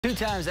Two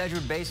times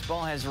Edgewood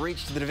baseball has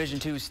reached the Division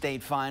II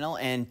state final,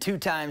 and two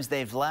times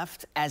they've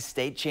left as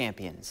state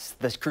champions.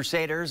 The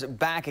Crusaders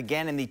back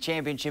again in the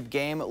championship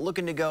game,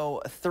 looking to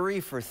go 3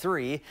 for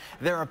 3.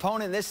 Their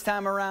opponent this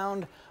time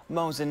around,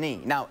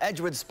 Mosinee. Now,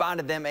 Edgewood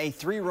spotted them a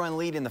 3-run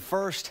lead in the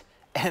first,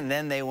 and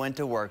then they went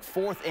to work.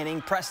 Fourth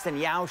inning, Preston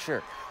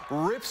Yauscher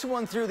rips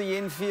one through the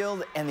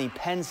infield, and the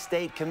Penn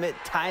State commit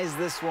ties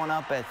this one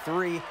up at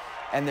 3.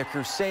 And the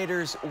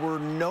Crusaders were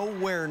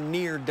nowhere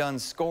near done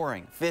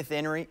scoring. Fifth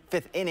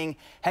inning,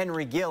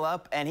 Henry Gill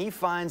up, and he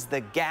finds the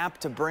gap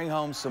to bring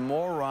home some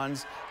more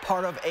runs,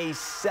 part of a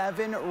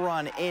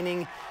 7-run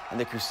inning. And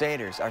the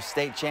Crusaders are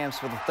state champs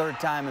for the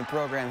third time in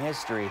program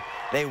history.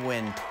 They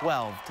win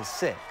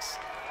 12-6,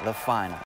 the final.